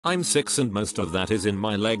I'm 6 and most of that is in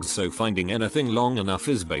my legs, so finding anything long enough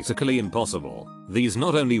is basically impossible. These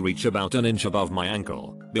not only reach about an inch above my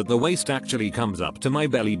ankle, but the waist actually comes up to my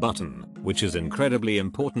belly button, which is incredibly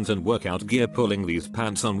important, and workout gear pulling these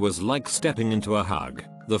pants on was like stepping into a hug.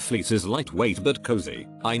 The fleece is lightweight but cozy.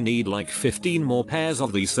 I need like 15 more pairs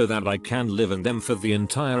of these so that I can live in them for the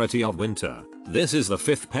entirety of winter. This is the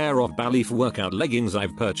 5th pair of BALEAF workout leggings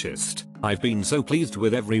I've purchased. I've been so pleased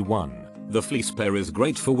with every one. The fleece pair is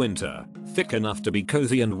great for winter, thick enough to be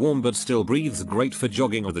cozy and warm but still breathes great for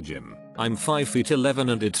jogging or the gym. I'm 5 feet 11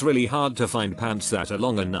 and it's really hard to find pants that are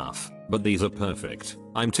long enough, but these are perfect.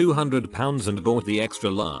 I'm 200 pounds and bought the extra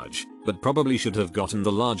large, but probably should have gotten the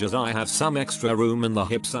large as I have some extra room in the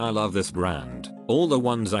hips. I love this brand. All the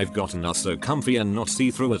ones I've gotten are so comfy and not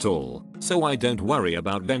see-through at all, so I don't worry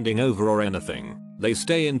about bending over or anything. They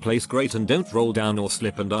stay in place great and don't roll down or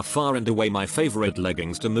slip and are far and away my favorite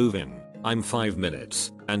leggings to move in. I'm 5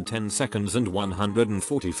 minutes and 10 seconds and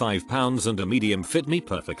 145 pounds and a medium fit me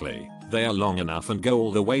perfectly. They are long enough and go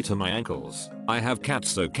all the way to my ankles. I have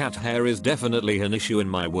cats, so cat hair is definitely an issue in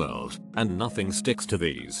my world, and nothing sticks to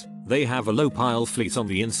these. They have a low pile fleece on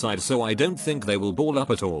the inside, so I don't think they will ball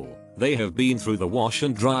up at all. They have been through the wash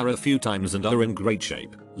and dryer a few times and are in great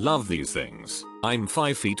shape. Love these things. I'm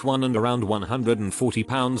 5 feet 1 and around 140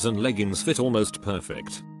 pounds and leggings fit almost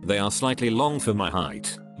perfect. They are slightly long for my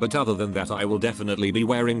height, but other than that I will definitely be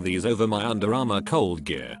wearing these over my Under Armour cold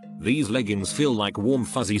gear. These leggings feel like warm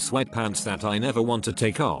fuzzy sweatpants that I never want to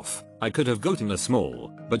take off. I could have gotten a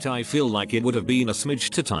small, but I feel like it would have been a smidge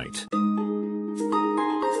too tight.